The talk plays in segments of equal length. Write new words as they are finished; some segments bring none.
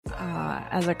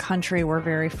as a country, we're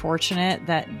very fortunate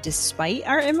that despite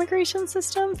our immigration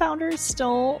system, founders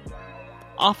still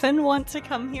often want to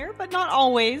come here, but not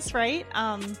always, right?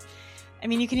 I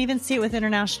mean, you can even see it with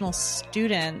international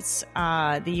students.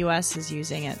 The U.S. is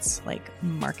using its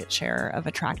market share of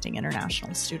attracting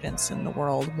international students in the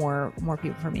world. More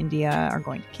people from India are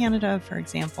going to Canada, for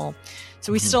example.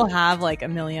 So we still have 1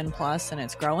 million plus, and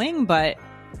it's growing. But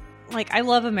I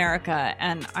love America,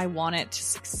 and I want it to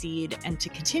succeed and to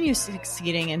continue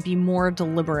succeeding and be more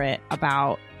deliberate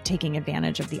about taking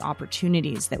advantage of the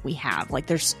opportunities that we have.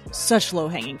 There's such low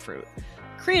hanging fruit.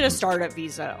 Create a startup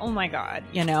visa. Oh my God,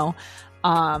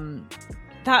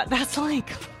 that's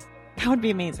that would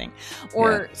be amazing.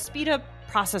 Or speed up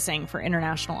processing for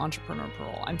international entrepreneur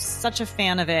parole. I'm such a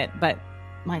fan of it, but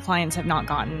my clients have not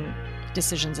gotten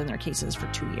decisions in their cases for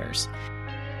 2 years.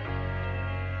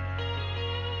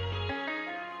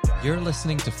 You're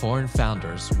listening to Foreign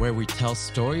Founders, where we tell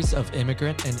stories of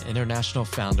immigrant and international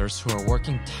founders who are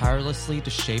working tirelessly to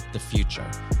shape the future.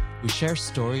 We share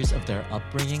stories of their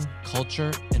upbringing,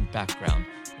 culture, and background,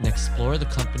 and explore the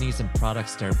companies and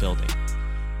products they're building.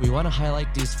 We want to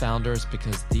highlight these founders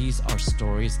because these are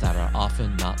stories that are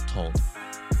often not told.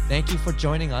 Thank you for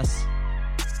joining us.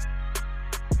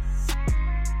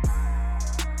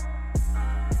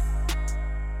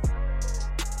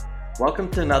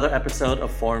 Welcome to another episode of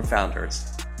Foreign Founders.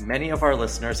 Many of our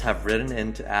listeners have written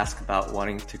in to ask about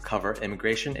wanting to cover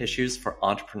immigration issues for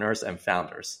entrepreneurs and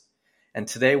founders. And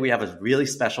today we have a really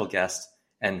special guest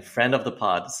and friend of the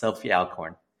pod, Sophie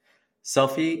Alcorn.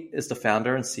 Sophie is the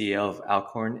founder and CEO of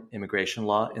Alcorn Immigration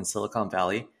Law in Silicon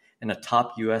Valley and a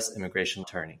top U.S. immigration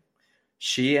attorney.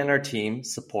 She and her team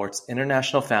supports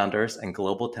international founders and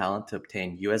global talent to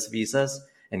obtain U.S. visas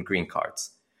and green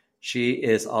cards. She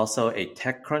is also a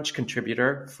TechCrunch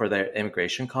contributor for their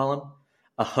immigration column,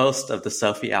 a host of the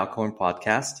Sophie Alcorn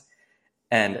podcast,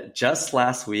 and just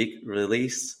last week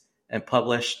released and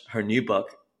published her new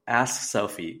book, Ask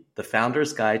Sophie, The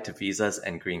Founder's Guide to Visas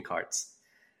and Green Cards.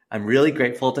 I'm really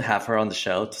grateful to have her on the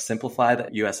show to simplify the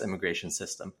U.S. immigration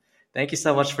system. Thank you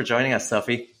so much for joining us,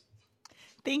 Sophie.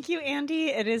 Thank you, Andy.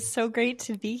 It is so great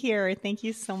to be here. Thank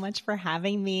you so much for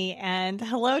having me. And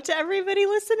hello to everybody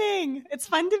listening. It's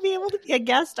fun to be able to be a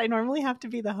guest. I normally have to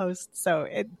be the host, so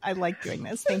I like doing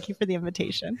this. Thank you for the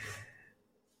invitation.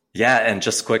 Yeah, and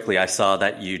just quickly, I saw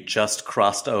that you just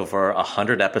crossed over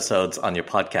 100 episodes on your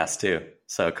podcast too.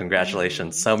 So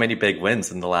congratulations. So many big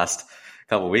wins in the last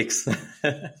couple of weeks.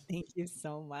 Thank you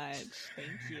so much. Thank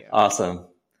you. Awesome.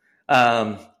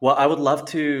 Well, I would love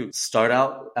to start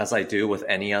out, as I do with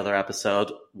any other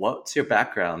episode. What's your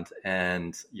background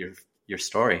and your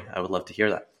story? I would love to hear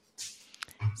that.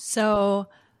 So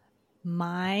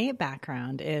my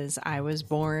background is I was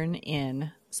born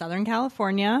in Southern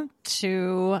California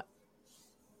to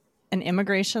an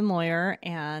immigration lawyer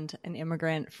and an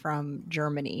immigrant from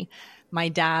Germany. My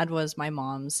dad was my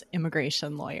mom's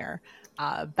immigration lawyer.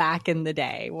 Back in the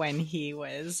day when he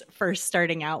was first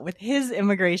starting out with his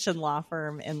immigration law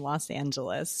firm in Los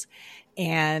Angeles.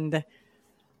 And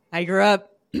I grew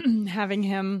up having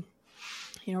him,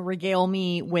 regale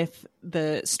me with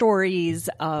the stories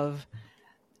of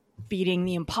beating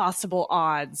the impossible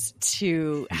odds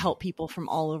to help people from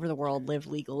all over the world live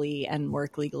legally and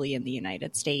work legally in the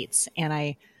United States. And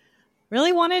I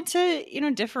really wanted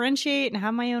to, differentiate and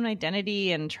have my own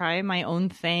identity and try my own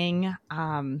thing.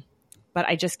 But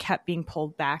I just kept being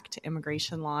pulled back to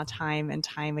immigration law time and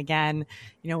time again.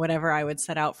 Whatever I would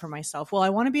set out for myself. Well,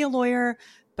 I want to be a lawyer,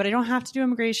 but I don't have to do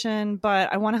immigration.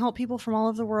 But I want to help people from all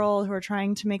over the world who are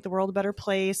trying to make the world a better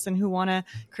place and who want to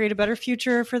create a better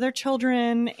future for their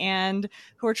children and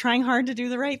who are trying hard to do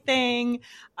the right thing.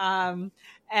 And,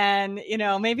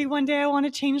 maybe one day I want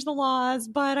to change the laws,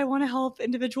 but I want to help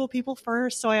individual people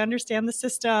first so I understand the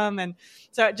system. And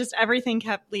so just everything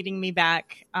kept leading me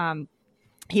back.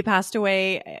 He passed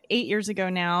away 8 years ago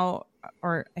now,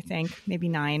 or I think maybe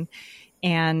 9.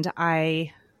 And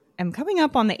I am coming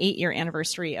up on the 8-year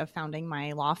anniversary of founding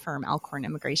my law firm, Alcorn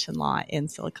Immigration Law in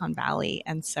Silicon Valley.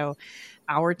 And so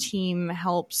our team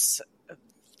helps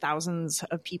thousands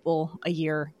of people a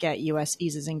year get U.S.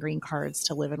 visas and green cards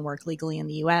to live and work legally in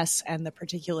the U.S. And the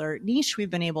particular niche we've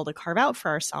been able to carve out for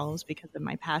ourselves because of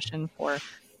my passion for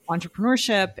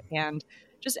entrepreneurship and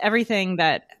just everything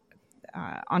that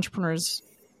entrepreneurs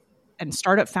and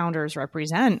startup founders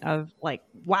represent of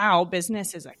wow,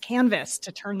 business is a canvas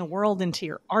to turn the world into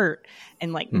your art,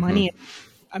 and money is an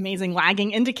amazing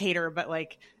lagging indicator, but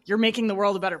you're making the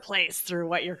world a better place through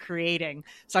what you're creating.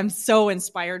 So I'm so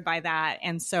inspired by that.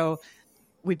 And so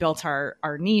we built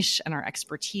our niche and our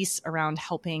expertise around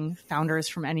helping founders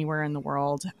from anywhere in the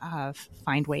world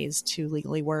find ways to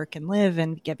legally work and live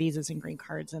and get visas and green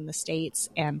cards in the States.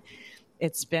 And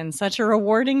it's been such a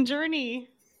rewarding journey.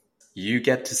 You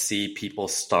get to see people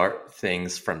start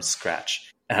things from scratch.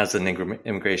 As an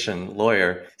immigration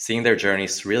lawyer, seeing their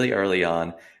journeys really early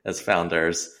on as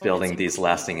founders, building these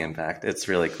lasting impact. It's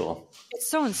really cool. It's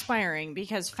so inspiring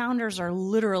because founders are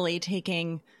literally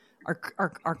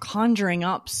are conjuring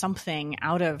up something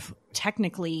out of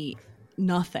technically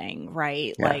nothing,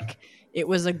 right? Yeah. Like it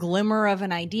was a glimmer of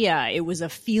an idea. It was a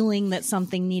feeling that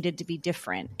something needed to be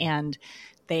different, and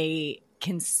they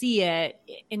can see it.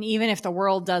 And even if the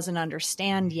world doesn't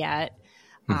understand yet,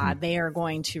 they are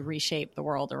going to reshape the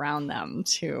world around them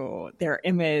to their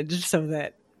image so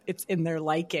that it's in their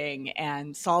liking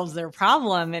and solves their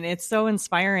problem. And it's so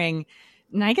inspiring.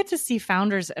 And I get to see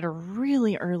founders at a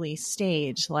really early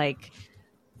stage, like,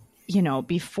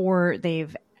 before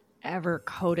they've ever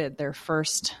coded their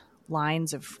first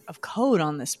lines of code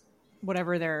on this,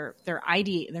 whatever they're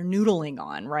noodling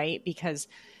on, right? Because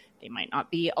they might not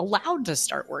be allowed to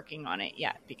start working on it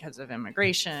yet because of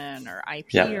immigration or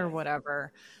IP or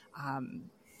whatever.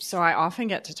 So I often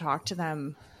get to talk to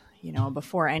them,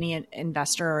 before any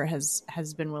investor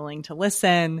has been willing to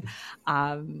listen.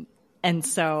 And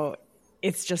so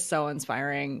it's just so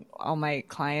inspiring. All my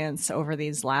clients over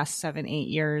these last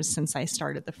 7-8 years since I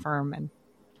started the firm, and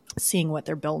seeing what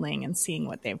they're building and seeing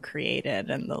what they've created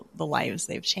and the lives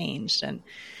they've changed and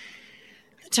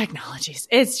the technologies,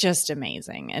 it's just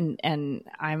amazing. And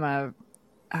I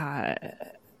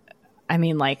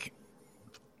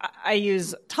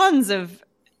use tons of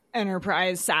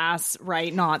enterprise SaaS,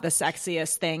 right? Not the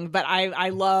sexiest thing, but I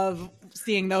love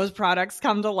seeing those products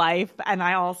come to life. And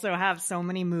I also have so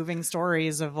many moving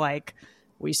stories of like,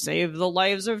 we save the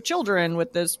lives of children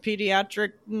with this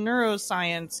pediatric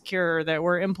neuroscience cure that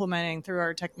we're implementing through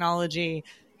our technology.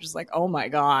 Just like, oh my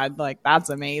God, like that's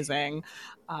amazing.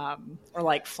 Or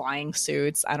like flying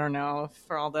suits. I don't know,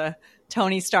 for all the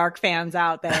Tony Stark fans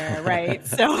out there, right?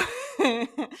 So, and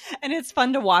it's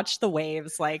fun to watch the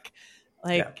waves, like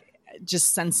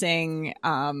just sensing,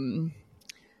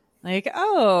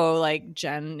 like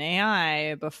Gen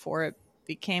AI before it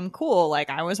became cool. Like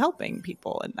I was helping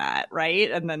people in that, right?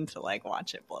 And then to like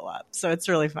watch it blow up. So it's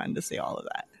really fun to see all of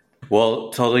that. We'll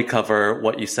totally cover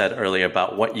what you said earlier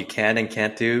about what you can and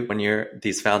can't do when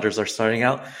these founders are starting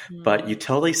out. But you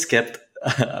totally skipped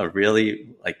a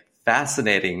really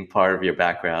fascinating part of your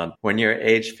background when you're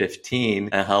age 15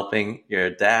 and helping your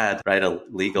dad write a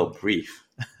legal brief.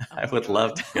 I would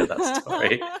love to hear that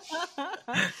story.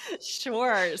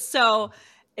 Sure. So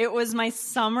it was my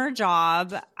summer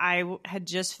job. I had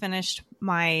just finished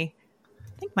my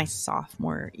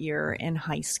sophomore year in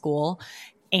high school.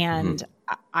 And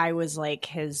I was like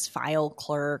his file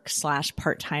clerk /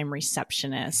 part-time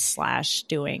receptionist /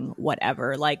 doing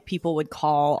whatever. Like people would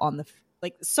call on the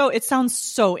so it sounds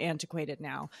so antiquated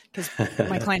now because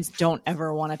my clients don't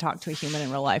ever want to talk to a human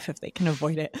in real life if they can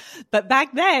avoid it. But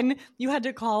back then you had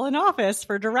to call an office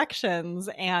for directions,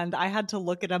 and I had to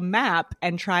look at a map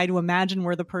and try to imagine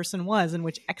where the person was and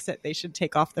which exit they should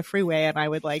take off the freeway. And I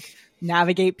would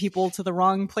navigate people to the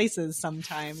wrong places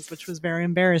sometimes, which was very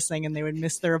embarrassing, and they would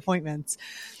miss their appointments.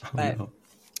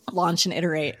 Launch and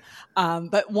iterate.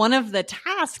 But one of the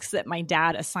tasks that my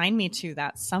dad assigned me to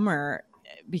that summer,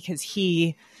 because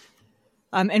he,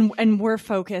 and we're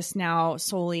focused now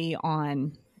solely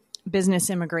on business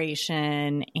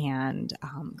immigration and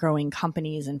growing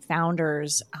companies and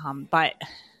founders. But,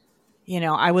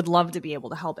 I would love to be able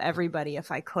to help everybody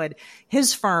if I could.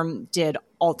 His firm did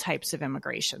all types of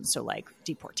immigration. So like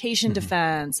deportation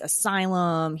defense,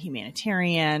 asylum,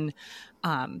 humanitarian.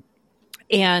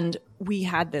 And we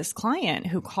had this client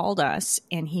who called us,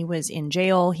 and he was in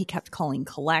jail. He kept calling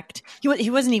collect. He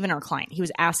wasn't even our client. He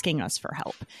was asking us for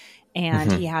help. And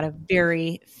he had a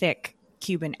very thick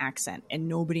Cuban accent, and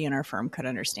nobody in our firm could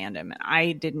understand him. And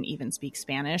I didn't even speak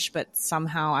Spanish, but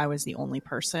somehow I was the only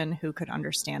person who could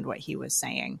understand what he was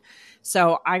saying.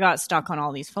 So I got stuck on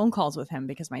all these phone calls with him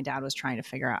because my dad was trying to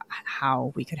figure out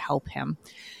how we could help him.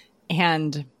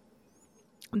 And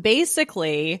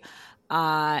basically,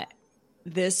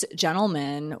 this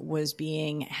gentleman was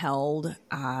being held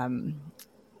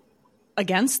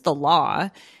against the law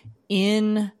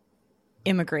in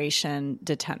immigration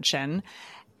detention,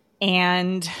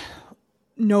 and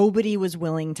nobody was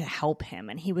willing to help him.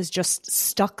 And he was just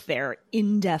stuck there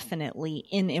indefinitely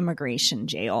in immigration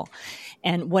jail.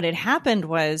 And what had happened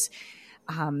was,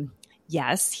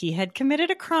 yes, he had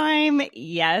committed a crime.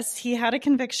 Yes, he had a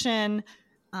conviction.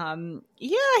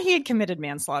 Yeah, he had committed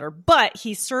manslaughter, but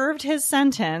he served his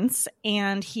sentence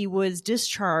and he was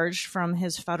discharged from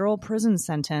his federal prison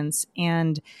sentence.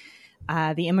 And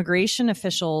the immigration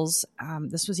officials,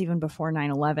 this was even before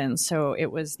 9/11, so it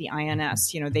was the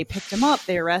INS, they picked him up,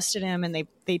 they arrested him, and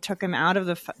they took him out of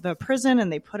the prison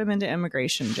and they put him into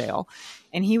immigration jail.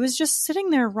 And he was just sitting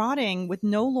there rotting with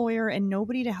no lawyer and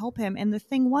nobody to help him. And the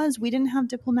thing was, we didn't have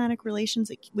diplomatic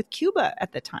relations with Cuba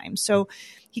at the time. So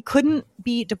he couldn't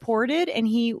be deported and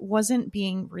he wasn't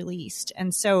being released.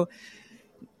 And so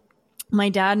my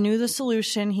dad knew the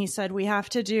solution. He said, we have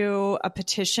to do a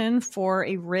petition for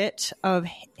a writ of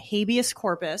habeas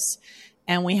corpus,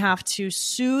 and we have to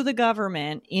sue the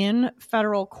government in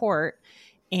federal court,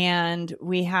 and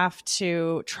we have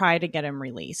to try to get him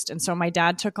released. And so my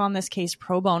dad took on this case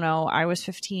pro bono. I was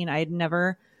 15. I had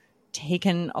never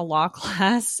taken a law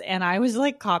class, and I was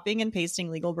like copying and pasting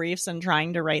legal briefs and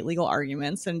trying to write legal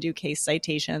arguments and do case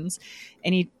citations.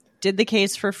 And he did the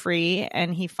case for free,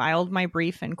 and he filed my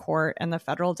brief in court, and the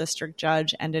federal district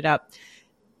judge ended up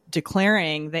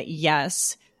declaring that,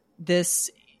 yes, this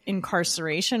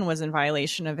incarceration was in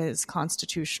violation of his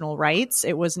constitutional rights.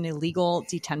 It was an illegal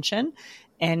detention,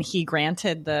 and he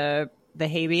granted the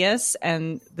habeas,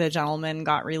 and the gentleman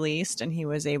got released, and he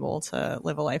was able to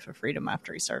live a life of freedom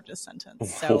after he served his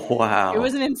sentence. So wow. It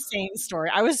was an insane story.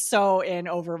 I was so in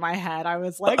over my head. I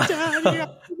was like, Dad, you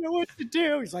have to know what to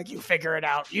do. He's like, you figure it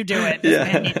out. You do it. This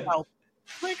man needs help.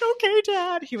 I'm like, okay,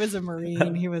 Dad. He was a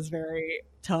Marine. He was very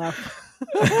tough.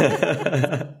 Like,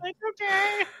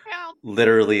 okay. Yeah.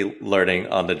 Literally learning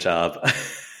on the job.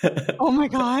 Oh my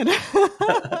God.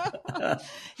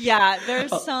 Yeah,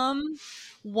 there's some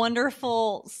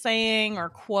wonderful saying or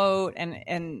quote,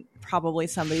 and probably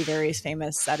somebody very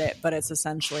famous said it, but it's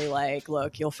essentially like,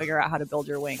 look, you'll figure out how to build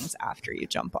your wings after you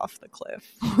jump off the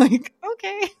cliff. Like,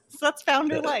 okay, so that's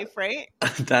founder life, right?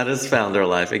 That is founder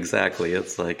life, exactly.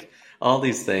 It's like all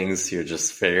these things, you're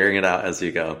just figuring it out as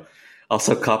you go.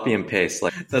 Also, copy and paste.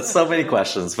 Like, that's so many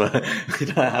questions, but we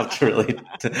don't have to really.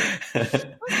 We're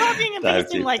copying and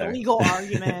pasting like there. Legal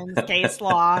arguments, case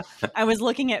law. I was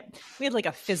looking at, we had like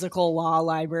a physical law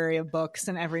library of books,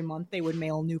 and every month they would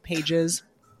mail new pages.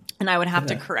 And I would have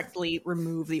to correctly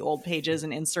remove the old pages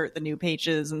and insert the new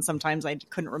pages. And sometimes I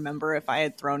couldn't remember if I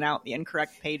had thrown out the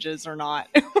incorrect pages or not.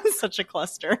 It was such a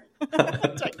cluster.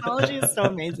 Technology is so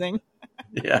amazing.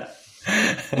 Yeah.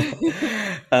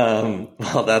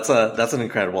 Well, that's an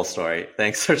incredible story.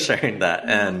 Thanks for sharing that.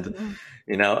 And,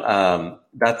 I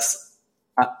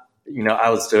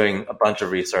was doing a bunch of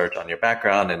research on your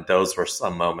background, and those were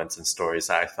some moments and stories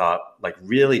that I thought like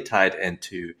really tied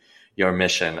into your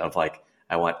mission of like,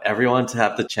 I want everyone to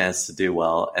have the chance to do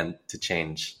well and to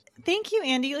change. Thank you,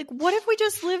 Andy. Like, what if we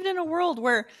just lived in a world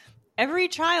where every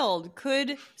child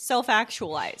could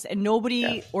self-actualize and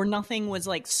nobody or nothing was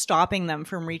like stopping them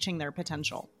from reaching their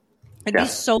potential? It'd be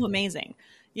so amazing.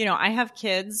 I have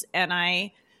kids, and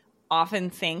I often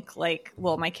think like,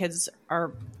 well, my kids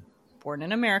are born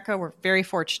in America. We're very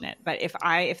fortunate. But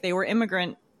if they were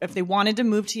immigrant, if they wanted to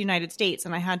move to the United States,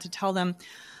 and I had to tell them,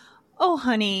 oh,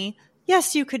 honey,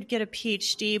 yes, you could get a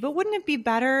PhD, but wouldn't it be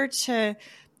better to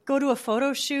go to a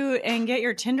photo shoot and get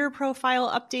your Tinder profile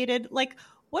updated? Like,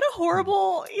 what a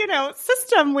horrible,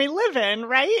 system we live in,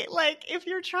 right? Like, if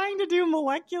you're trying to do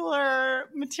molecular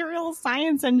material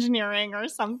science engineering or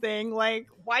something, like,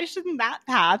 why shouldn't that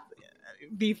path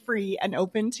be free and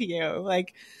open to you?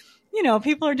 Like,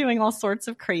 people are doing all sorts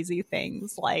of crazy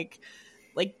things, like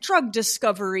drug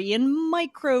discovery and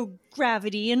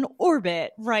microgravity and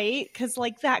orbit, right? Because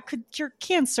like that could cure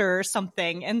cancer or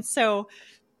something. And so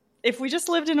if we just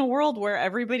lived in a world where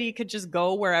everybody could just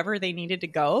go wherever they needed to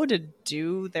go to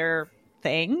do their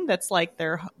thing, that's like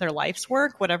their life's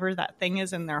work, whatever that thing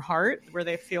is in their heart, where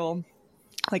they feel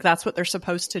like that's what they're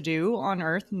supposed to do on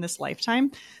Earth in this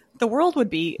lifetime, the world would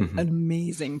be an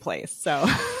amazing place. So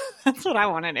that's what I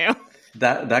want to do.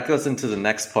 That goes into the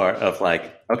next part of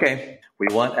like, okay, we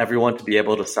want everyone to be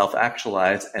able to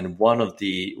self-actualize. And one of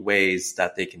the ways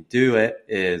that they can do it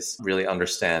is really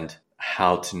understand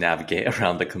how to navigate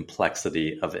around the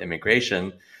complexity of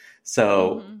immigration.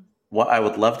 So what I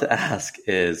would love to ask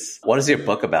is, what is your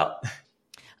book about?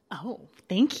 Oh,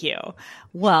 thank you.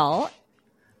 Well,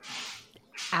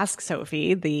 Ask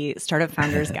Sophie, the Startup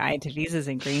Founder's Guide to Visas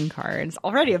and Green Cards.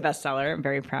 Already a bestseller. I'm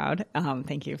very proud.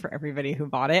 Thank you for everybody who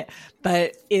bought it.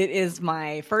 But it is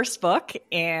my first book,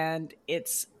 and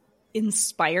it's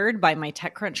inspired by my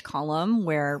TechCrunch column,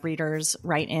 where readers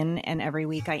write in, and every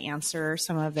week I answer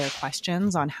some of their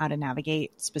questions on how to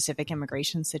navigate specific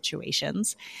immigration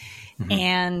situations.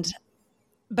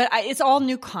 But it's all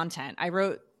new content. I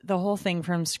wrote the whole thing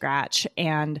from scratch,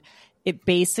 and It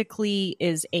basically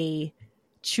is a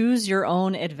choose your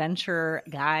own adventure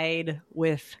guide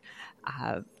with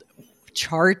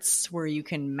charts where you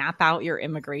can map out your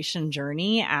immigration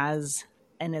journey as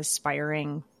an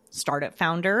aspiring startup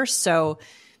founder. So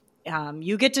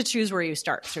you get to choose where you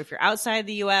start. So if you're outside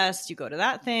the US, you go to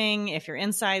that thing. If you're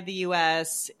inside the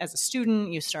US as a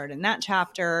student, you start in that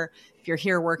chapter. If you're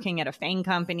here working at a FANG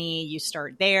company, you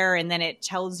start there. And then it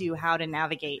tells you how to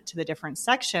navigate to the different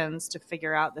sections to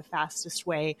figure out the fastest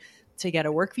way to get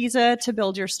a work visa, to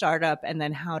build your startup, and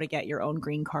then how to get your own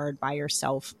green card by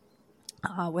yourself.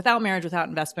 Without marriage, without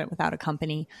investment, without a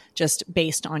company, just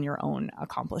based on your own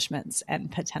accomplishments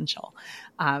and potential.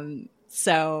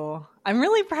 So I'm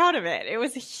really proud of it. It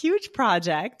was a huge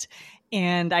project,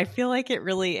 and I feel like it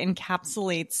really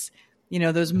encapsulates,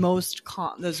 those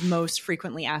most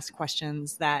frequently asked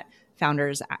questions that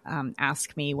founders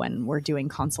ask me when we're doing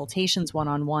consultations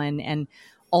one-on-one. And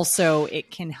also,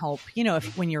 it can help,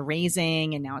 when you're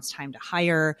raising and now it's time to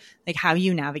hire, like how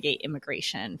you navigate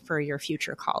immigration for your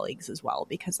future colleagues as well,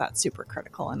 because that's super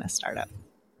critical in a startup.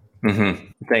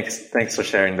 Mm-hmm. Thanks for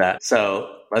sharing that.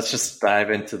 So let's just dive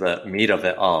into the meat of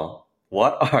it all.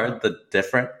 What are the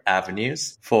different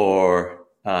avenues for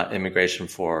immigration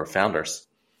for founders?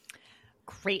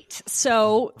 Great.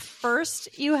 So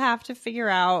first, you have to figure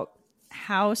out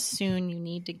how soon you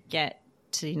need to get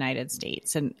to the United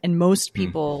States. And most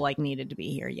people needed to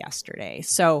be here yesterday.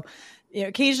 So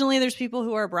occasionally there's people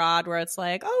who are abroad where it's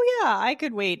like, oh yeah, I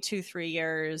could wait 2-3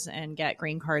 years and get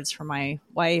green cards for my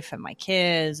wife and my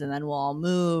kids. And then we'll all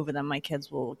move. And then my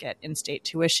kids will get in-state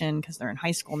tuition because they're in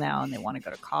high school now and they want to go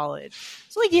to college.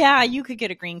 So yeah, you could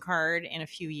get a green card in a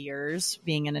few years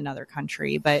being in another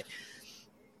country. But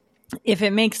if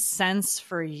it makes sense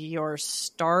for your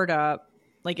startup,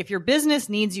 if your business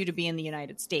needs you to be in the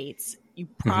United States,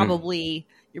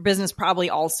 your business probably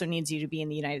also needs you to be in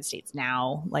the United States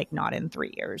now, not in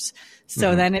 3 years.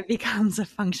 So then it becomes a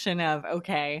function of,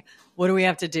 okay, what do we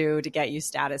have to do to get you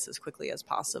status as quickly as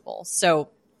possible? So,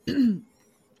 so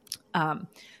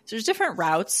there's different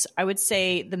routes. I would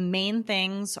say the main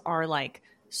things are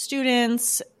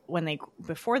students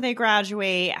before they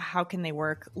graduate, how can they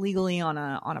work legally on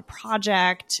a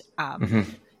project?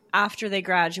 After they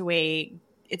graduate,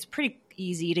 it's pretty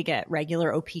easy to get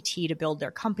regular OPT to build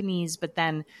their companies, but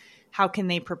then how can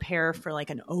they prepare for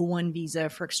an O1 visa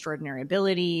for extraordinary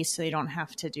ability so they don't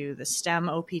have to do the STEM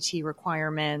OPT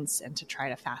requirements and to try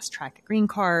to fast track a green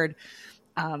card?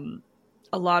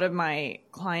 A lot of my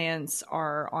clients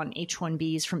are on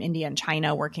H-1Bs from India and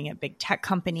China working at big tech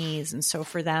companies. And so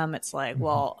for them, it's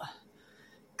well,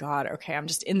 God, okay, I'm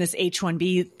just in this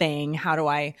H-1B thing. How do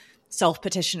I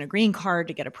self-petition a green card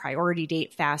to get a priority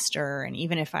date faster? And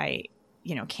even if I,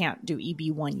 can't do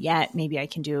EB1 yet, maybe I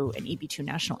can do an EB2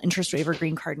 national interest waiver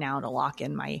green card now to lock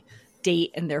in my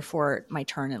date and therefore my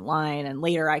turn in line. And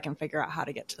later I can figure out how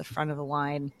to get to the front of the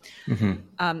line.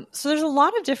 So there's a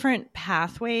lot of different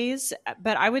pathways,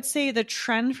 but I would say the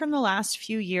trend from the last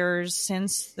few years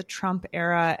since the Trump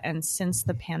era and since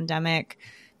the pandemic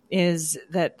is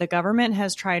that the government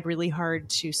has tried really hard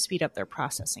to speed up their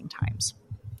processing times.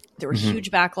 There were huge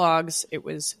backlogs. It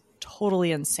was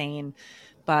totally insane.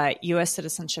 But U.S.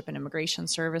 Citizenship and Immigration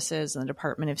Services and the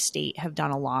Department of State have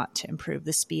done a lot to improve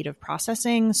the speed of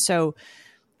processing. So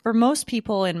for most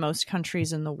people in most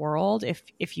countries in the world,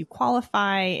 if you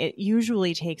qualify, it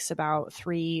usually takes about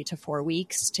 3 to 4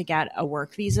 weeks to get a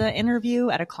work visa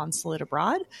interview at a consulate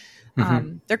abroad.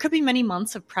 There could be many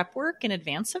months of prep work in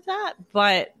advance of that,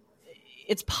 but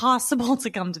it's possible to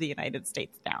come to the United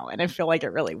States now. And I feel like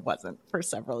it really wasn't for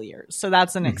several years. So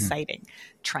that's an exciting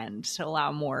trend to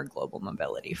allow more global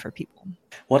mobility for people.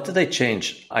 What did they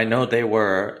change? I know they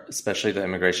were, especially the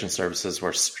immigration services,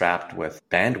 were strapped with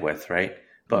bandwidth, right?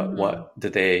 But what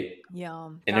did they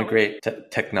integrate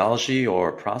technology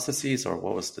or processes, or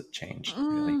what was the change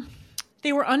really?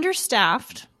 They were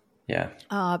understaffed. Yeah.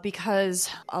 Because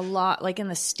a lot, in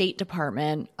the State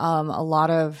Department, a lot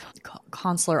of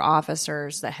consular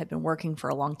officers that had been working for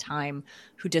a long time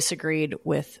who disagreed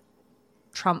with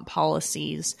Trump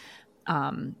policies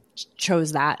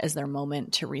chose that as their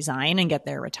moment to resign and get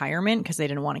their retirement because they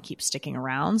didn't want to keep sticking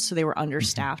around. So they were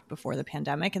understaffed before the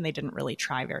pandemic, and they didn't really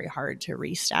try very hard to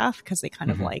restaff because they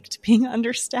kind of liked being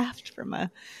understaffed from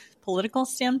a political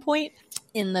standpoint.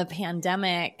 In the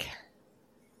pandemic,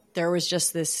 there was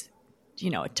just this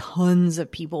tons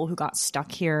of people who got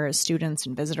stuck here as students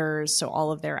and visitors. So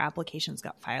all of their applications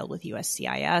got filed with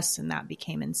USCIS, and that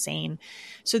became insane.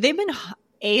 So they've been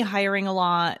A, hiring a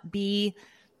lot, B,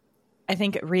 I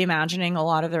think reimagining a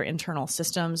lot of their internal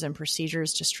systems and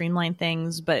procedures to streamline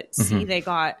things, but C, they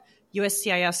got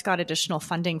USCIS got additional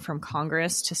funding from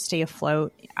Congress to stay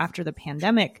afloat after the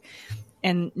pandemic.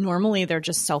 And normally they're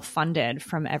just self-funded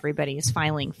from everybody's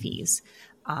filing fees.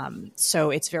 So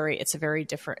it's a very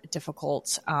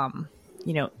difficult,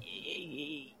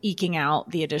 eking out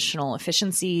the additional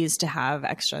efficiencies to have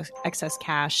excess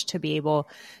cash to be able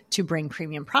to bring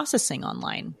premium processing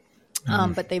online.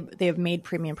 But they have made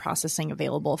premium processing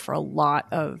available for a lot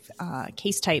of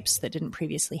case types that didn't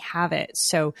previously have it.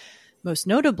 So most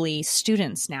notably,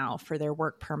 students now for their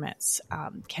work permits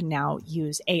can now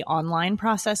use A, online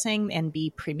processing, and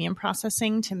B, premium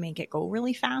processing to make it go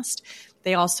really fast.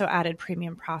 They also added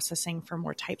premium processing for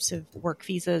more types of work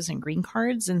visas and green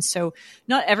cards. And so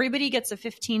not everybody gets a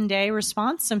 15-day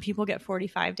response. Some people get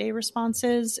 45-day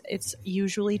responses. It's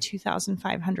usually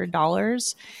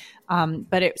 $2,500.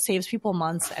 But it saves people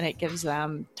months and it gives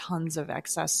them tons of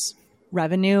excess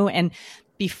revenue. And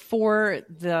before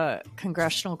the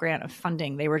congressional grant of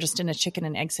funding, they were just in a chicken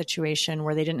and egg situation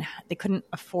where they couldn't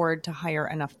afford to hire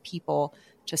enough people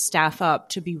to staff up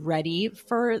to be ready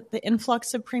for the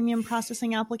influx of premium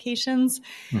processing applications.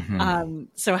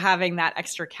 So having that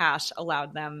extra cash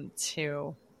allowed them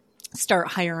to start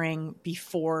hiring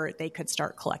before they could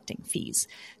start collecting fees.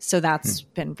 So that's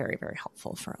been very, very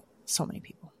helpful for so many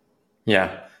people.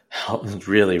 Yeah, it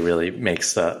really, really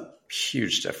makes a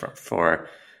huge difference for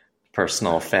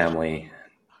personal, family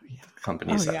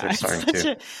companies that they're starting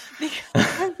to.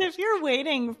 Because if you're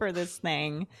waiting for this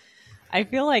thing, I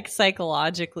feel like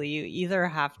psychologically you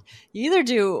either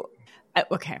do,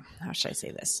 okay, how should I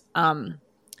say this?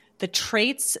 The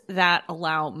traits that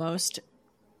allow most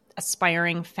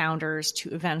aspiring founders to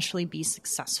eventually be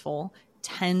successful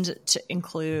tend to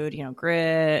include,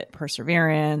 grit,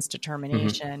 perseverance,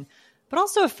 determination, but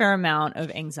also a fair amount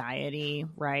of anxiety,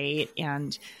 right?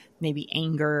 And maybe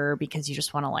anger because you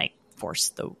just want to force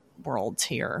the world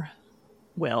to your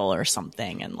will or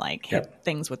something and hit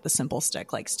things with the simple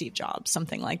stick like Steve Jobs,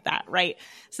 something like that, right?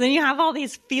 So then you have all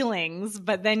these feelings,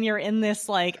 but then you're in this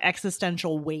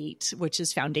existential weight, which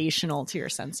is foundational to your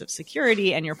sense of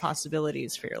security and your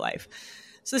possibilities for your life.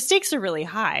 So the stakes are really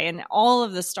high, and all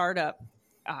of the startup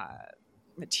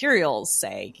materials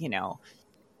say,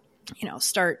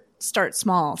 start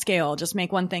small scale, just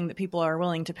make one thing that people are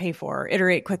willing to pay for,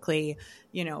 iterate quickly,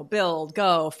 build,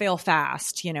 go, fail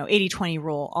fast, 80-20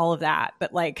 rule, all of that.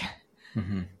 But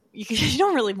you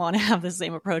don't really want to have the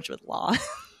same approach with law.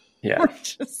 Yeah.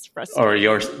 Or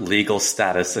your legal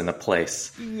status in a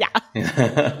place. Yeah.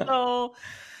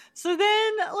 So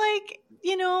then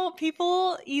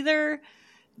people either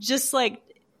just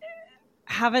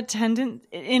have a tendency,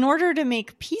 in order to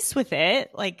make peace with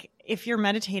it, if you're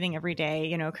meditating every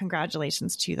day,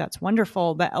 congratulations to you. That's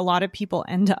wonderful. But a lot of people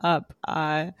end up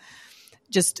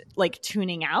just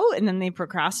tuning out, and then they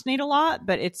procrastinate a lot,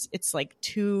 but it's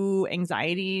too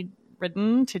anxiety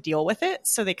ridden to deal with it.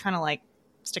 So they kind of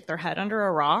stick their head under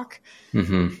a rock.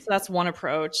 So that's one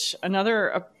approach.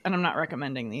 Another, and I'm not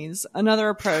recommending these, another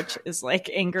approach is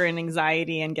anger and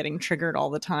anxiety and getting triggered all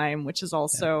the time, which is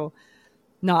also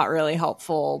not really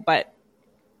helpful. But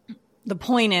the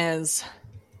point is,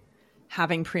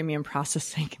 having premium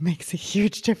processing makes a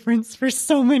huge difference for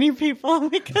so many people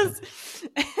because,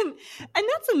 and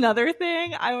that's another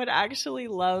thing I would actually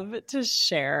love to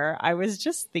share. I was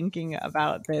just thinking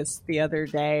about this the other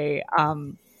day.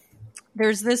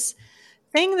 There's this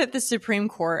thing that the Supreme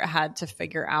Court had to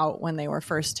figure out when they were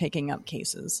first taking up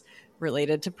cases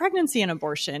related to pregnancy and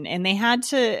abortion, and they had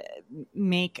to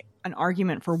make an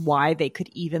argument for why they could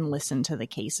even listen to the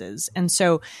cases. And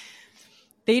so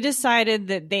they decided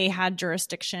that they had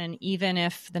jurisdiction even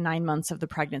if the 9 months of the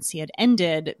pregnancy had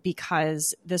ended,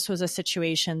 because this was a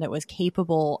situation that was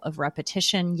capable of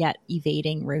repetition yet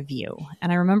evading review.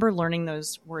 And I remember learning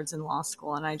those words in law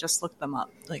school, and I just looked them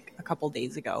up a couple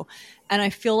days ago. And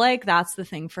I feel like that's the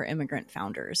thing for immigrant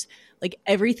founders.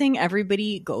 Everything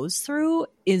everybody goes through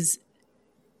is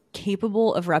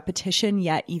capable of repetition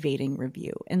yet evading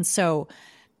review. And so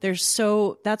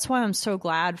that's why I'm so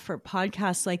glad for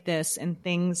podcasts like this and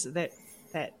things that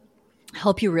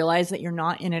help you realize that you're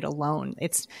not in it alone.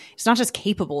 It's not just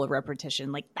capable of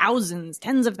repetition. Thousands,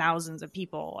 tens of thousands of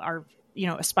people are,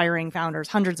 aspiring founders,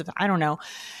 hundreds of, I don't know.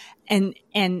 And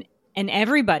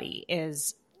everybody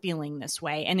is feeling this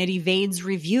way, and it evades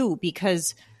review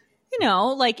because,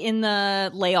 in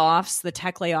the layoffs, the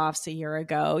tech layoffs a year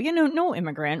ago, no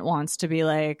immigrant wants to be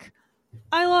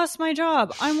I lost my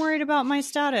job. I'm worried about my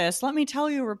status. Let me tell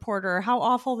you, reporter, how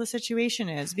awful the situation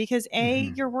is. Because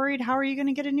A, you're worried, how are you going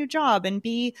to get a new job? And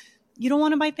B, you don't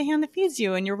want to bite the hand that feeds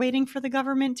you, and you're waiting for the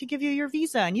government to give you your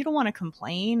visa, and you don't want to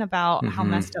complain about how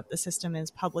messed up the system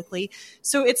is publicly.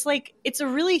 So it's like, it's a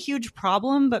really huge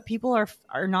problem, but people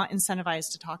are not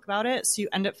incentivized to talk about it. So you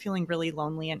end up feeling really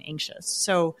lonely and anxious.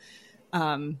 So,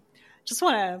 just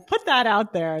want to put that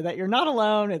out there, that you're not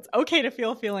alone. It's okay to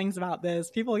feel feelings about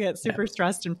this. People get super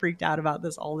stressed and freaked out about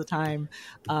this all the time.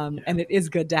 And it is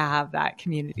good to have that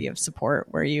community of support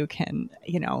where you can,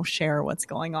 share what's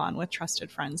going on with trusted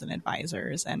friends and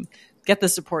advisors and get the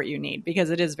support you need,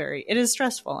 because it is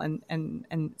stressful.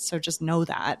 And so just know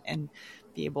that and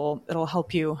it'll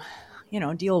help you,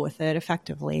 deal with it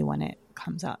effectively when it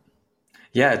comes up.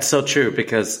 Yeah, it's so true,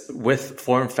 because with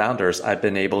Forum Founders, I've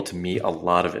been able to meet a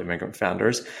lot of immigrant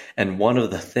founders. And one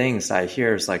of the things I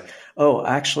hear is like, oh,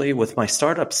 actually, with my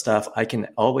startup stuff, I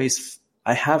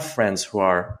have friends who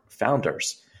are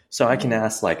founders. So I can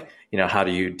ask like, how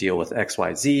do you deal with X,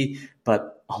 Y, Z?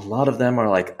 But a lot of them are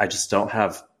like, I just don't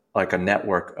have like a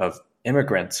network of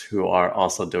immigrants who are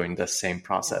also doing the same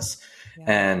process. Yeah.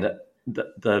 And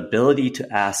the ability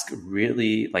to ask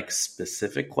really like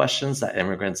specific questions that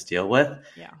immigrants deal with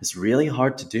is really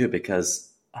hard to do,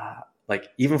 because like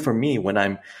even for me, when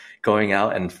I'm going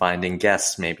out and finding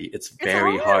guests, maybe it's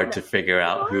very hard to figure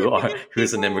out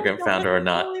who's an immigrant founder or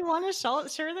not. Really want to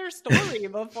share their story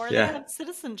before they have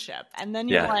citizenship, and then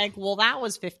you're like, well, that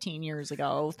was 15 years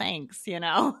ago. Thanks,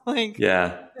 like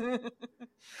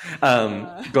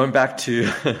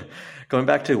Going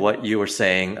back to what you were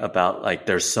saying about like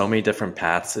there's so many different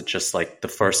paths. It's just like the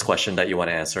first question that you want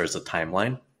to answer is a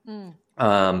timeline.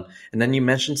 And then you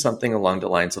mentioned something along the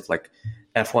lines of like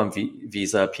F1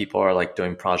 visa. People are like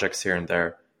doing projects here and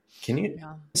there. Can you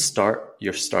start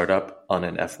your startup on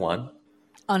an F1?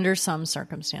 Under some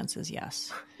circumstances,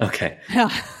 yes. Okay. Yeah.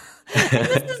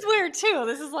 This is weird too.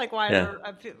 This is like why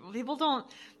people don't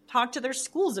talk to their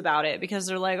schools about it, because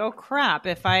they're like, oh crap,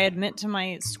 if I admit to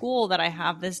my school that I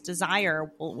have this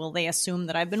desire, will they assume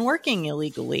that I've been working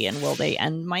illegally, and will they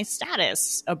end my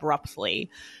status abruptly?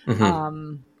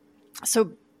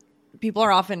 So people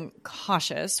are often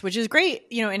cautious, which is great.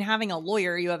 In having a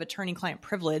lawyer, you have attorney-client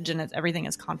privilege, and everything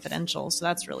is confidential. So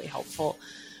that's really helpful.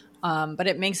 But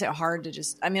it makes it hard to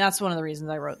that's one of the reasons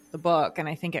I wrote the book, and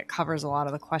I think it covers a lot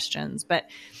of the questions. But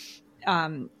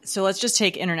so let's just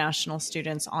take international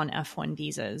students on F1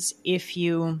 visas. If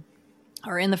you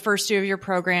are in the first year of your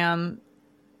program,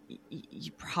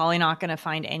 you're probably not going to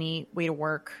find any way to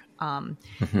work.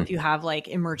 If you have like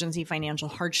emergency financial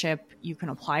hardship, you can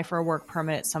apply for a work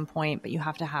permit at some point, but you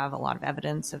have to have a lot of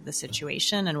evidence of the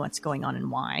situation and what's going on and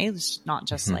why. It's not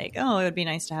just like, oh, it would be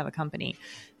nice to have a company.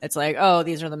 It's like, oh,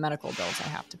 these are the medical bills I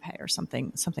have to pay, or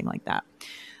something like that.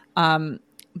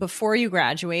 Before you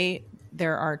graduate,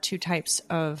 there are two types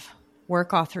of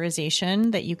work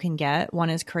authorization that you can get. One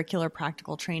is curricular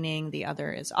practical training. The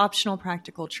other is optional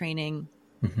practical training.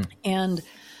 And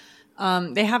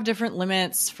they have different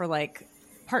limits for like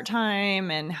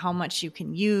part-time and how much you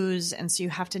can use. And so you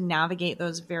have to navigate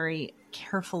those very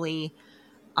carefully.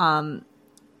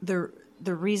 The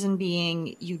reason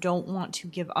being, you don't want to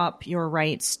give up your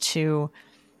rights to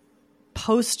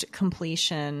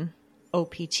post-completion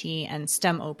OPT and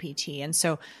STEM OPT. And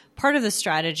so part of the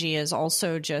strategy is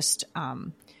also just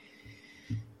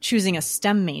choosing a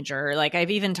STEM major. Like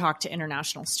I've even talked to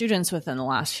international students within the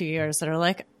last few years that are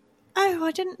like, oh,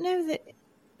 I didn't know that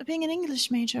being an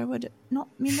English major would not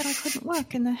mean that I couldn't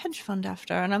work in the hedge fund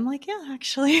after. And I'm like, yeah,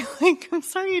 actually, like, I'm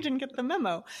sorry you didn't get the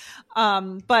memo.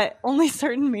 But only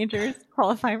certain majors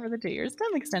qualify for the 2-year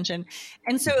STEM extension.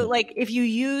 And so like if you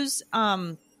use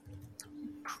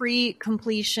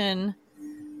pre-completion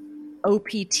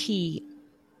OPT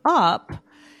up,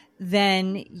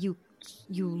 then you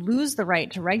lose the right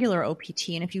to regular OPT.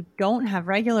 And if you don't have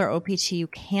regular OPT, you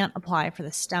can't apply for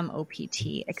the STEM OPT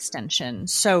extension.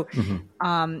 So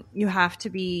you have to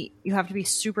be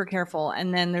super careful.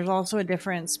 And then there's also a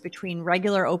difference between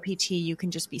regular OPT. You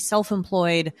can just be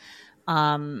self-employed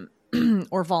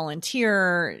or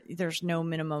volunteer. There's no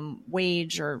minimum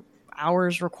wage or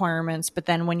hours requirements. But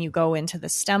then when you go into the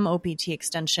STEM OPT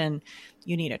extension,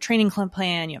 you need a training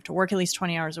plan. You have to work at least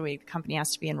 20 hours a week. The company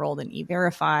has to be enrolled in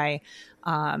E-Verify.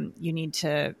 You need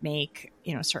to make,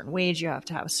 a certain wage. You have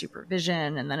to have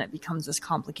supervision. And then it becomes this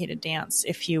complicated dance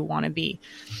if you want to be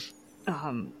the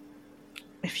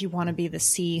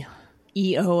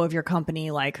CEO of your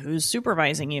company, like who's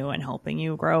supervising you and helping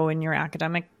you grow in your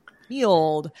academic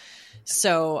field.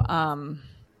 So,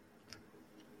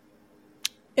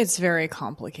 it's very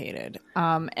complicated.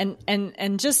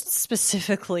 And just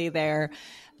specifically there,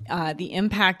 the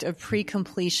impact of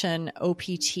pre-completion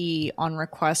OPT on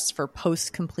requests for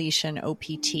post-completion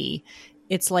OPT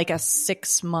it's like a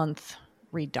 6-month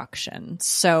reduction.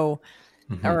 So,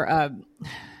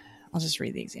 I'll just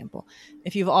read the example.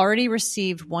 If you've already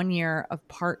received 1 year of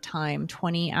part-time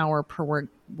 20-hour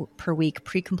per week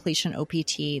pre-completion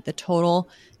OPT, the total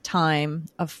time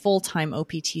of full-time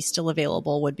OPT still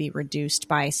available would be reduced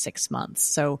by 6 months.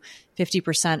 So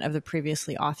 50% of the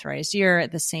previously authorized year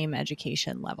at the same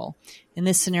education level. In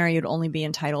this scenario, you'd only be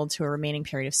entitled to a remaining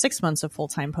period of 6 months of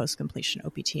full-time post-completion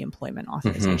OPT employment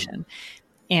authorization.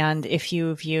 And if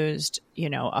you've used,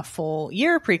 a full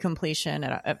year pre-completion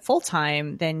at full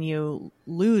time, then you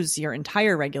lose your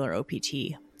entire regular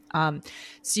OPT.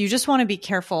 So you just want to be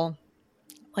careful.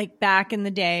 Like back in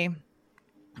the day,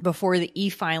 before the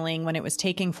e-filing, when it was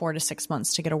taking 4 to 6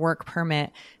 months to get a work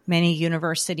permit, many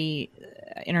university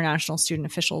international student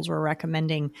officials were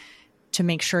recommending to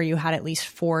make sure you had at least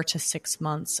 4 to 6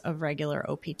 months of regular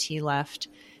OPT left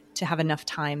to have enough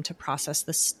time to process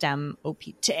the STEM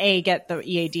OPT, to A, get the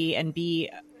EAD, and B,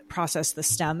 process the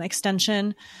STEM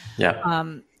extension. Yeah.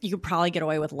 You could probably get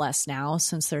away with less now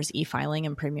since there's e-filing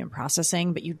and premium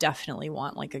processing, but you definitely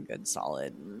want like a good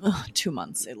solid 2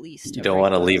 months at least. You don't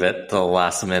want to leave it to the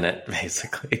last minute,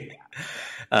 basically.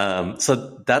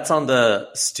 So that's on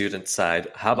the student side.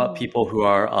 How about people who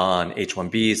are on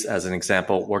H-1Bs, as an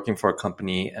example, working for a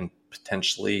company and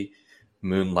potentially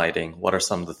moonlighting? What are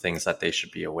some of the things that they should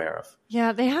be aware of?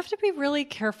 Yeah, they have to be really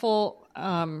careful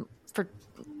for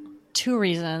 2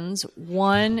 reasons.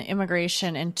 1,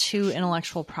 immigration, and 2,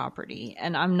 intellectual property.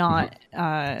 And I'm not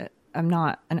an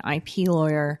IP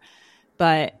lawyer,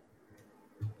 but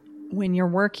when you're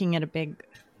working at a big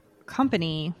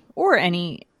company or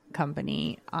any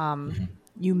company,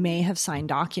 you may have signed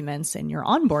documents in your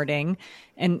onboarding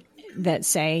and that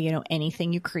say,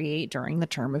 anything you create during the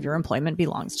term of your employment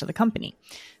belongs to the company.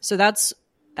 So that's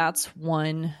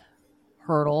one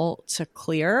hurdle to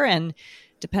clear. And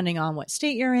depending on what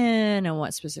state you're in and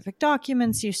what specific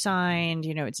documents you signed,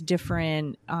 it's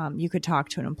different. You could talk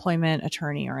to an employment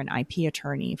attorney or an IP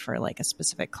attorney for like a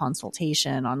specific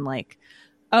consultation on like,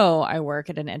 oh, I work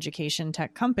at an education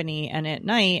tech company and at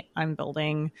night I'm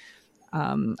building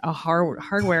a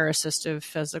hardware assistive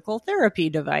physical therapy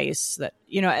device that,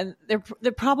 and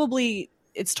they're probably,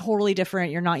 it's totally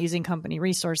different. You're not using company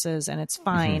resources and it's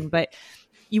fine, but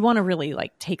you want to really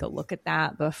like take a look at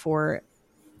that before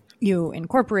you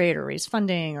incorporate or raise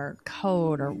funding or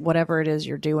code or whatever it is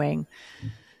you're doing.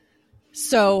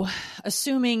 So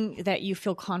assuming that you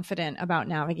feel confident about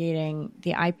navigating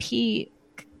the IP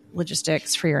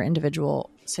logistics for your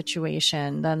individual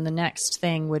situation, then the next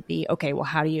thing would be, okay,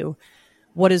 well,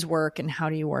 what is work and how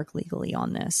do you work legally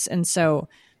on this? And so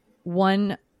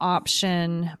one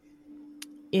option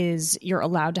is you're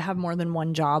allowed to have more than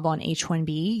one job on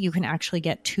H-1B. You can actually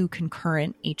get 2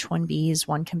 concurrent H-1Bs.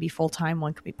 One can be full-time,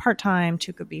 one could be part-time,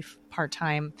 2 could be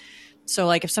part-time. So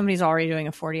like if somebody's already doing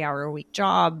a 40-hour a week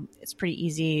job, it's pretty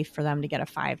easy for them to get a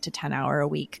 5 to 10 hour a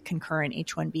week concurrent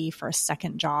H-1B for a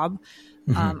second job.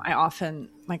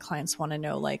 My clients want to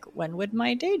know, like, when would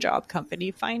my day job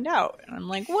company find out? And I'm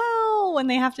like, well, when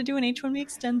they have to do an H-1B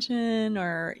extension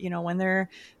or, when they're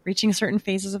reaching certain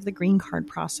phases of the green card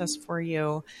process for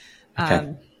you.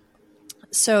 Okay.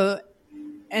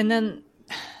 And then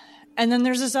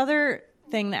there's this other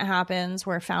thing that happens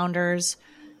where founders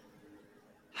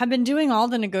have been doing all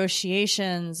the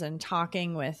negotiations and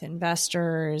talking with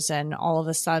investors, and all of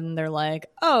a sudden they're like,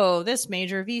 oh, this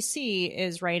major VC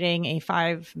is writing a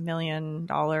 $5 million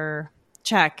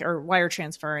check or wire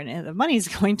transfer, and the money's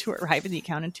going to arrive in the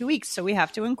account in 2 weeks. So we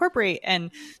have to incorporate and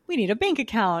we need a bank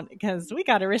account because we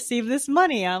got to receive this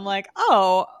money. I'm like,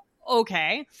 oh,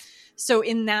 okay. So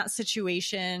in that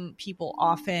situation, people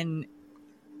often,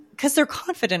 because they're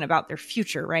confident about their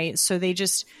future, right? So they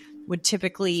just would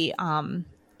typically,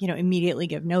 immediately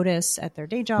give notice at their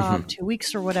day job, 2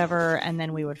 weeks or whatever, and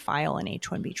then we would file an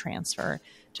H-1B transfer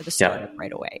to the startup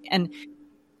right away. And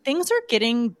things are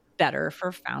getting better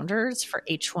for founders for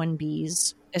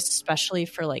H-1Bs, especially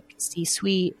for like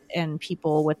C-suite and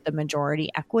people with the majority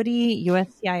equity.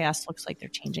 USCIS looks like they're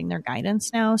changing their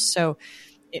guidance now, so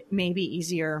it may be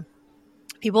easier.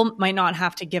 People might not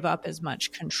have to give up as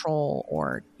much control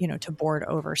or, to board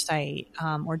oversight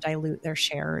or dilute their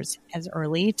shares as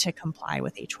early to comply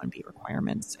with H-1B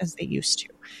requirements as they used to.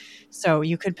 So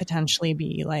you could potentially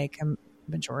be like a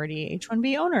majority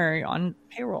H-1B owner on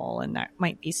payroll, and that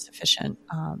might be sufficient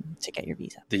to get your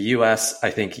visa. The U.S., I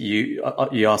think you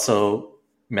also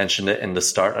mentioned it in the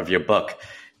start of your book,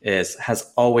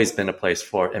 has always been a place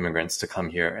for immigrants to come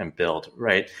here and build,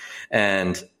 right?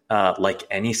 And like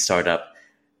any startup,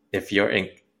 if you're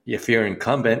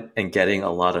incumbent and getting a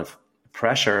lot of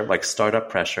pressure, like startup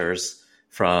pressures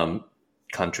from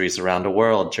countries around the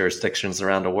world, jurisdictions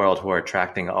around the world who are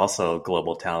attracting also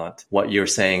global talent. What you're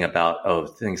saying about, oh,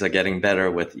 things are getting better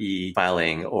with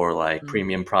e-filing or like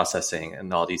premium processing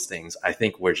and all these things. I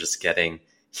think we're just getting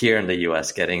here in the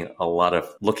US, getting a lot of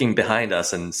looking behind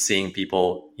us and seeing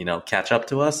people, catch up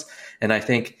to us. And I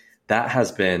think that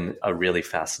has been a really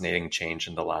fascinating change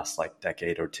in the last like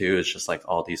decade or two. It's just like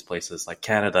all these places like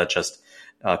Canada just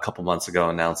a couple months ago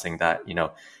announcing that,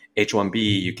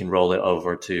 H-1B, you can roll it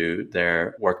over to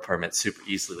their work permit super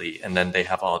easily. And then they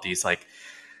have all these like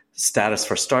status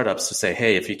for startups to say,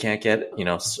 hey, if you can't get,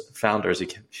 founders,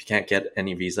 if you can't get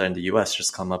any visa in the US,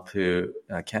 just come up to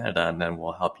Canada and then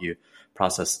we'll help you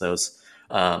process those.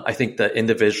 I think the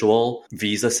individual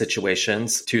visa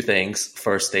situations, two things.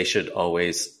 First, founders should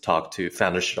always talk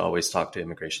to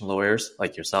immigration lawyers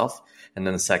like yourself. And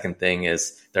then the second thing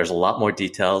is there's a lot more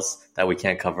details that we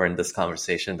can't cover in this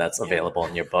conversation that's available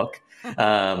in your book.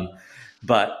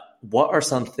 But what are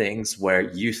some things where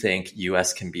you think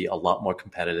US can be a lot more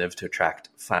competitive to attract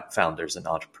founders and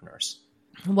entrepreneurs?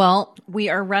 Well, we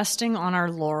are resting on our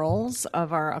laurels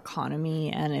of our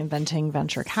economy and inventing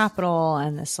venture capital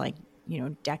and this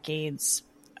decades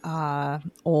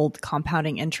old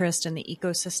compounding interest in the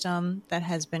ecosystem that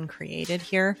has been created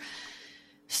here.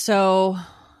 So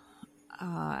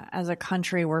as a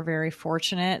country, we're very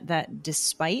fortunate that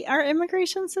despite our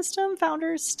immigration system,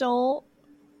 founders still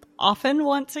often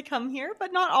want to come here,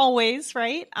 but not always,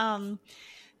 right?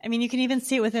 You can even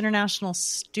see it with international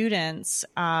students.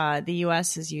 The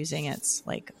U.S. is using its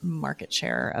market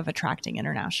share of attracting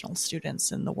international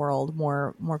students in the world.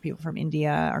 More people from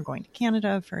India are going to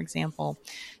Canada, for example.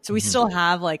 So we still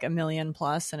have 1 million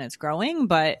plus, and it's growing,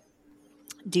 but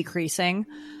decreasing.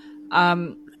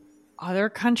 Other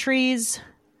countries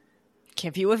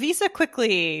give you a visa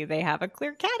quickly. They have a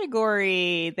clear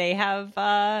category. They have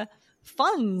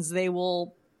funds. They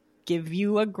will give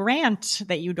you a grant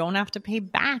that you don't have to pay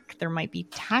back. There might be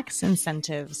tax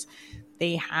incentives.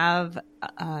 They have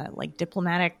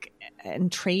diplomatic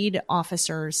and trade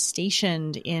officers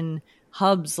stationed in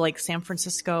hubs like San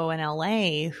Francisco and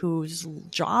LA, whose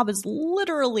job is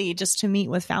literally just to meet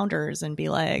with founders and be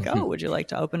like, oh, would you like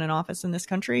to open an office in this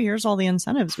country? Here's all the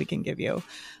incentives we can give you.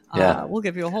 We'll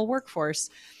give you a whole workforce.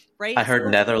 Right? I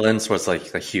heard Netherlands was a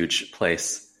huge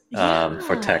place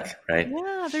for tech, right?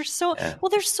 Yeah, there's so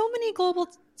many global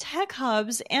tech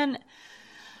hubs, and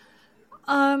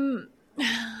my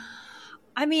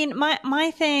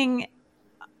thing,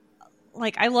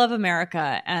 I love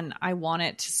America and I want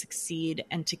it to succeed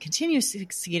and to continue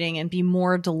succeeding and be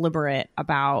more deliberate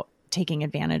about taking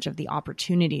advantage of the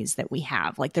opportunities that we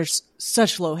have. There's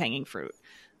such low hanging fruit.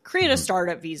 Create a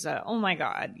startup visa. Oh my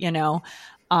God,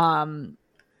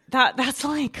 that's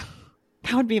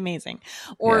that would be amazing.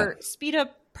 Or speed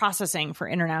up processing for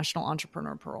international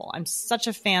entrepreneur parole. I'm such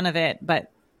a fan of it,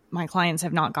 but my clients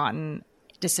have not gotten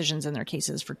decisions in their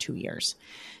cases for 2 years.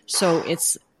 So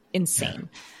it's insane.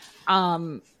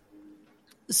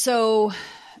 So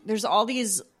there's all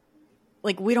these,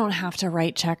 we don't have to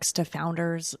write checks to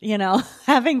founders,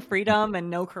 having freedom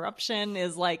and no corruption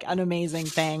is an amazing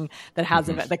thing that has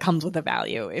that comes with a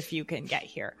value if you can get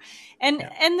here. And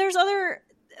there's other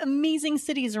amazing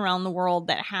cities around the world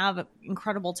that have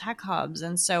incredible tech hubs.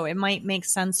 And so it might make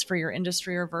sense for your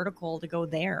industry or vertical to go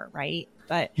there. Right.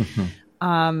 But,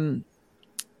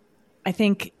 I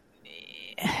think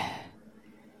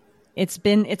it's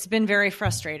been very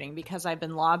frustrating because I've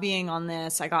been lobbying on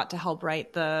this. I got to help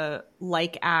write the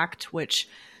Act, which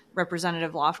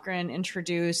Representative Lofgren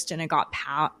introduced, and it got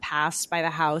passed by the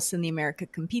House in the America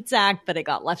Competes Act, but it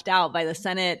got left out by the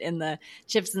Senate in the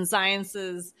Chips and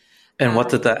Sciences. And what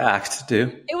did the act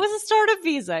do? It was a startup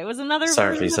visa. It was another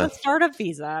version of a startup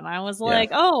visa. And I was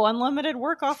unlimited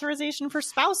work authorization for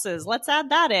spouses. Let's add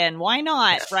that in. Why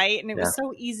not? Right. And it was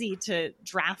so easy to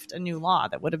draft a new law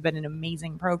that would have been an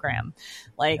amazing program,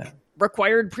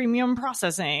 required premium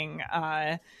processing,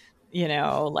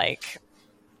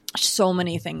 so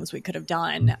many things we could have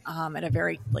done at a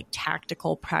very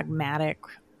tactical, pragmatic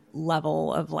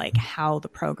level of how the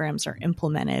programs are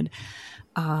implemented.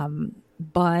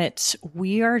 But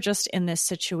we are just in this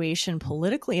situation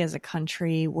politically as a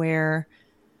country where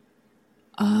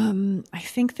I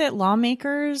think that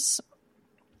lawmakers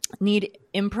need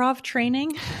improv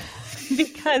training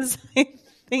because I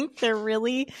think they're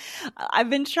really,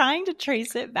 I've been trying to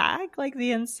trace it back,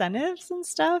 the incentives and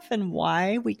stuff and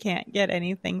why we can't get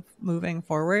anything moving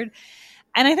forward.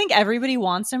 And I think everybody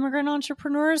wants immigrant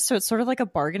entrepreneurs. So it's sort of like a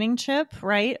bargaining chip,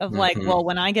 right? Of well,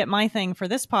 when I get my thing for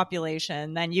this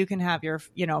population, then you can have your,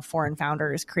 foreign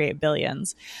founders create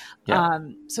billions. Yeah.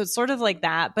 So it's sort of like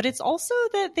that. But it's also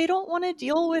that they don't want to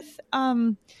deal with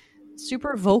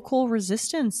super vocal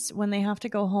resistance when they have to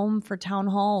go home for town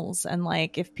halls. And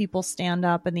like, if people stand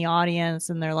up in the audience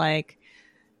and they're like,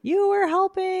 you were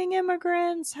helping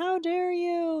immigrants, how dare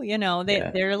you? You know,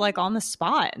 they're like on the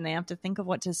spot and they have to think of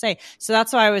what to say. So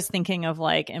that's why I was thinking of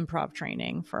like improv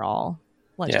training for all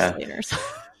legislators.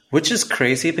 Which is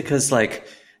crazy because like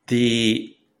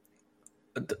the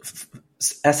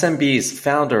SMBs,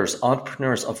 founders,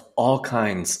 entrepreneurs of all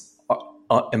kinds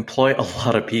employ a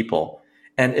lot of people.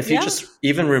 And if you just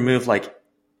even remove like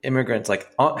immigrants, like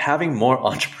having more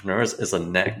entrepreneurs is a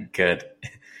net good.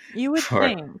 You would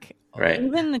think. Right.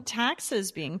 Even the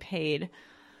taxes being paid,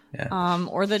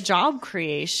 or the job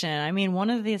creation. I mean, one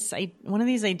of these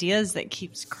ideas that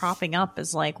keeps cropping up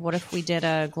is like, what if we did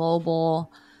a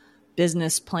global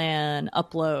business plan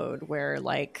upload where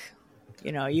like,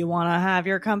 you know, you want to have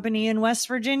your company in West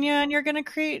Virginia and you're going to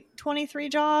create 23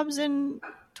 jobs in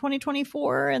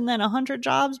 2024 and then 100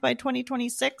 jobs by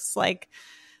 2026. Like,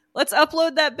 let's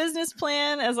upload that business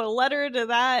plan as a letter to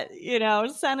that, you know,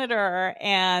 senator.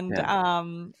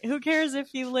 And who cares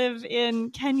if you live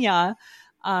in Kenya?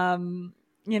 You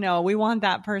know, we want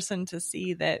that person to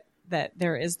see that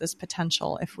there is this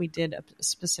potential if we did a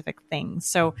specific thing.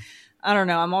 So I don't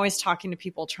know. I'm always talking to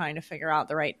people trying to figure out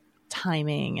the right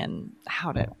timing and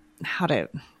how to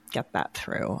get that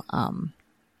through.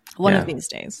 One of these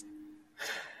days.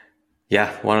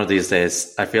 Yeah, one of these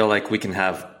days. I feel like we can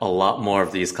have a lot more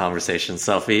of these conversations,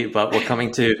 Sophie, but we're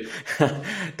coming to,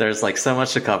 there's like so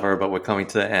much to cover, but we're coming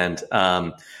to the end.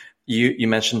 You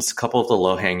mentioned a couple of the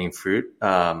low-hanging fruit.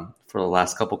 For the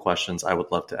last couple questions, I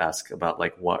would love to ask about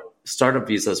like what startup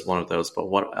visa is one of those, but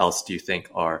what else do you think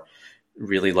are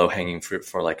really low-hanging fruit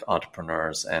for like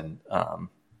entrepreneurs and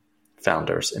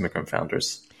founders, immigrant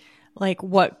founders? Like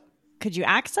what could you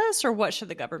access or what should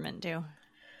the government do?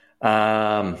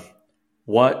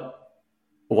 What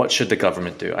should the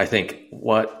government do? I think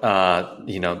what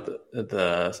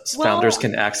the founders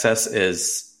can access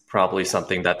is probably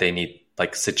something that they need,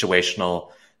 like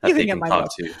situational, that they can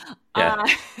talk to. Yeah.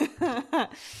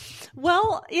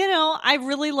 Well, you know, I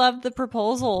really love the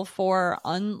proposal for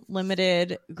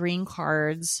unlimited green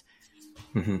cards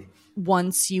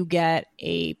once you get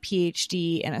a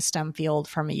PhD in a STEM field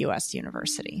from a U.S.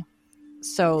 university.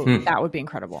 So that would be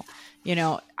incredible. You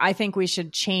know, I think we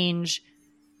should change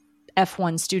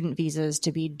F1 student visas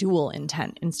to be dual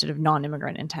intent instead of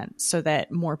non-immigrant intent so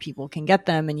that more people can get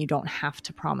them and you don't have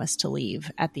to promise to leave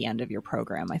at the end of your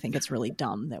program. I think it's really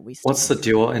dumb that we still What's the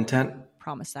dual intent?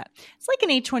 Promise that. It's like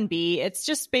an H-1B. It's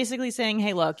just basically saying,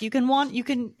 hey, look,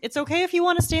 it's okay if you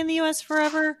want to stay in the US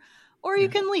forever or you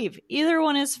can leave. Either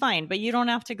one is fine, but you don't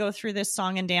have to go through this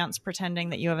song and dance pretending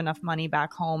that you have enough money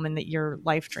back home and that your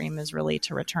life dream is really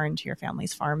to return to your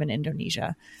family's farm in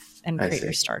Indonesia and create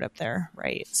your startup there.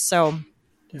 Right. So,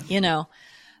 you know,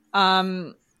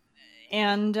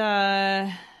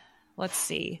 let's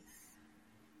see.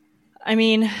 I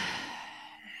mean,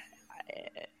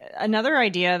 another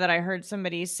idea that I heard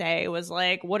somebody say was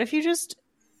like, what if you just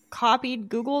copied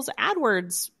Google's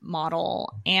AdWords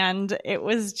model and it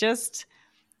was just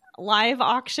live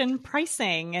auction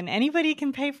pricing and anybody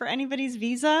can pay for anybody's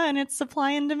visa and it's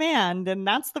supply and demand and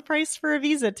that's the price for a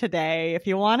visa today. If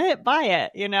you want it, buy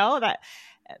it. You know, that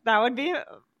would be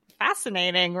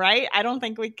fascinating, right? I don't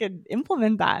think we could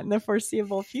implement that in the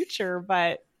foreseeable future,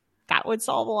 but that would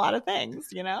solve a lot of things,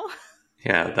 you know?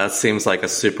 Yeah, that seems like a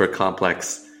super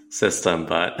complex system,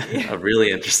 but a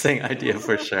really interesting idea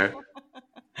for sure.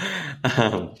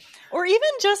 Or even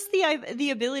just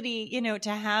the ability, you know, to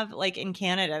have, like in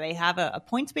Canada, they have a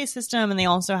points-based system and they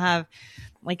also have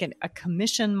like a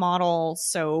commission model.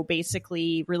 So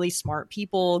basically really smart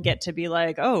people get to be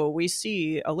like, oh, we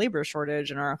see a labor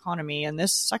shortage in our economy in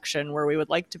this section where we would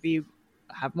like to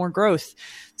have more growth.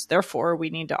 So therefore we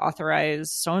need to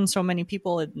authorize so and so many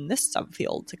people in this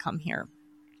subfield to come here.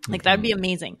 Like that'd be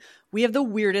amazing. We have the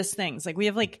weirdest things. Like we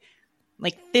have like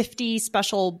 50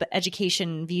 special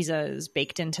education visas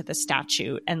baked into the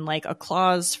statute and like a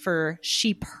clause for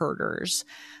sheep herders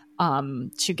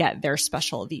to get their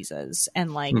special visas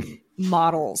and like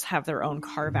models have their own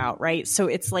carve out, right? So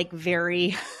it's like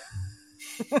very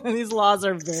these laws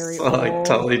are very so, like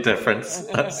totally different.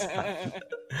 Somebody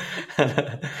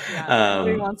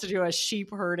wants to do a sheep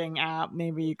herding app,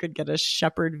 maybe you could get a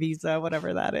shepherd visa,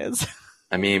 whatever that is.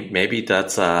 I mean, maybe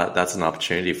that's an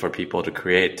opportunity for people to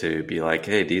create, to be like,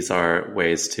 hey, these are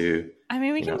ways to. I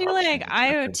mean, we can do like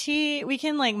IoT. We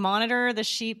can like monitor the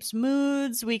sheep's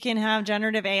moods. We can have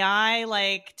generative AI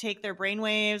like take their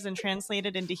brainwaves and translate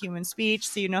it into human speech,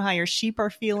 so you know how your sheep are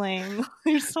feeling.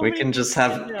 We can just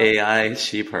have AI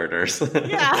sheep herders.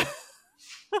 Yeah.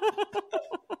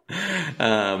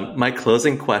 My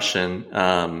closing question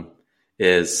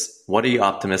is, what are you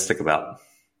optimistic about?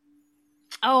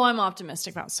 Oh, I'm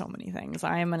optimistic about so many things.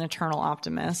 I am an eternal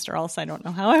optimist, or else I don't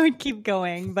know how I would keep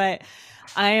going. But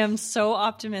I am so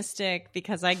optimistic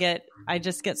because I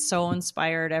just get so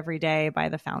inspired every day by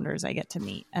the founders I get to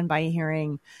meet and by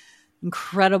hearing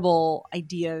incredible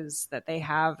ideas that they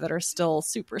have that are still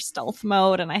super stealth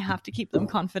mode, and I have to keep them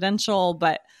confidential,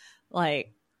 but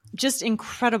like just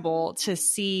incredible to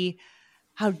see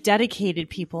how dedicated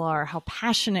people are, how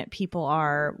passionate people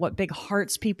are, what big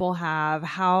hearts people have,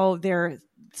 how they're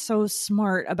so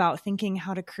smart about thinking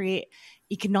how to create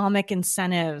economic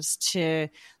incentives to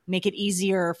make it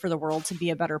easier for the world to be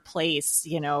a better place,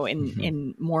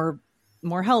 in more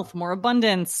health, more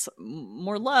abundance,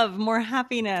 more love, more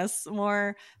happiness,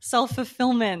 more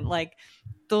self-fulfillment. Like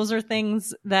those are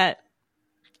things that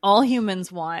all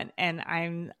humans want. And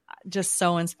I'm just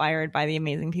so inspired by the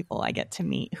amazing people I get to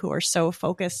meet who are so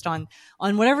focused on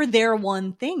whatever their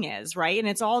one thing is, right? And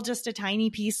it's all just a tiny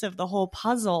piece of the whole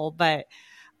puzzle, but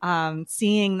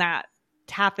seeing that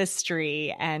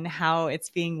tapestry and how it's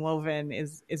being woven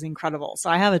is incredible. So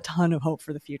I have a ton of hope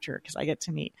for the future because I get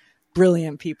to meet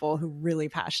brilliant people who really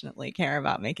passionately care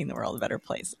about making the world a better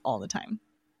place all the time.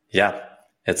 Yeah,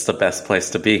 it's the best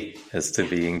place to be, is to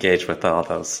be engaged with all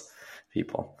those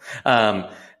people.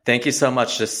 Thank you so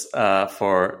much just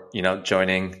for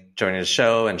joining the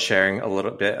show and sharing a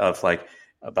little bit of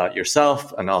about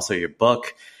yourself and also your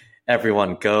book.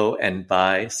 Everyone go and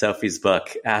buy Sophie's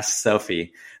book, Ask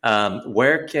Sophie.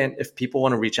 If people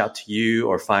want to reach out to you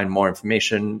or find more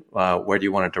information, where do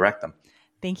you want to direct them?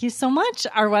 Thank you so much.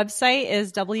 Our website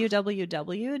is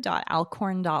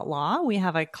www.alcorn.law. We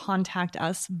have a contact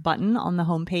us button on the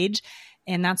homepage,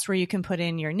 and that's where you can put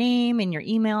in your name and your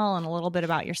email and a little bit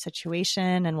about your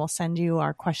situation, and we'll send you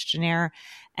our questionnaire,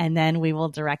 and then we will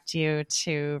direct you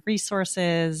to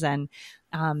resources, and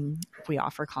we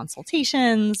offer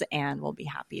consultations, and we'll be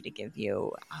happy to give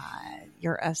you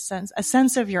a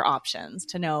sense of your options,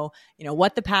 to know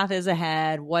what the path is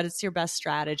ahead, what is your best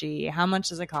strategy, how much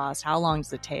does it cost, how long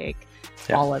does it take,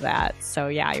 all of that. So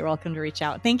yeah, you're welcome to reach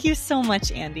out. Thank you so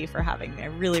much, Andy, for having me. I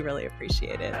really, really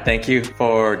appreciate it. Thank you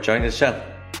for joining the show.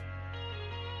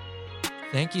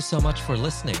 Thank you so much for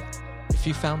listening. If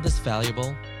you found this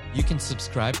valuable, you can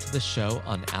subscribe to the show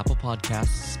on Apple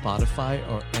Podcasts, Spotify,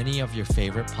 or any of your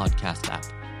favorite podcast app.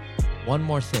 One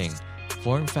more thing,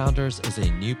 Foreign Founders is a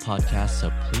new podcast,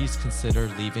 so please consider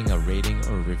leaving a rating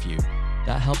or review.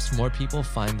 That helps more people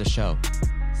find the show.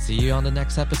 See you on the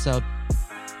next episode.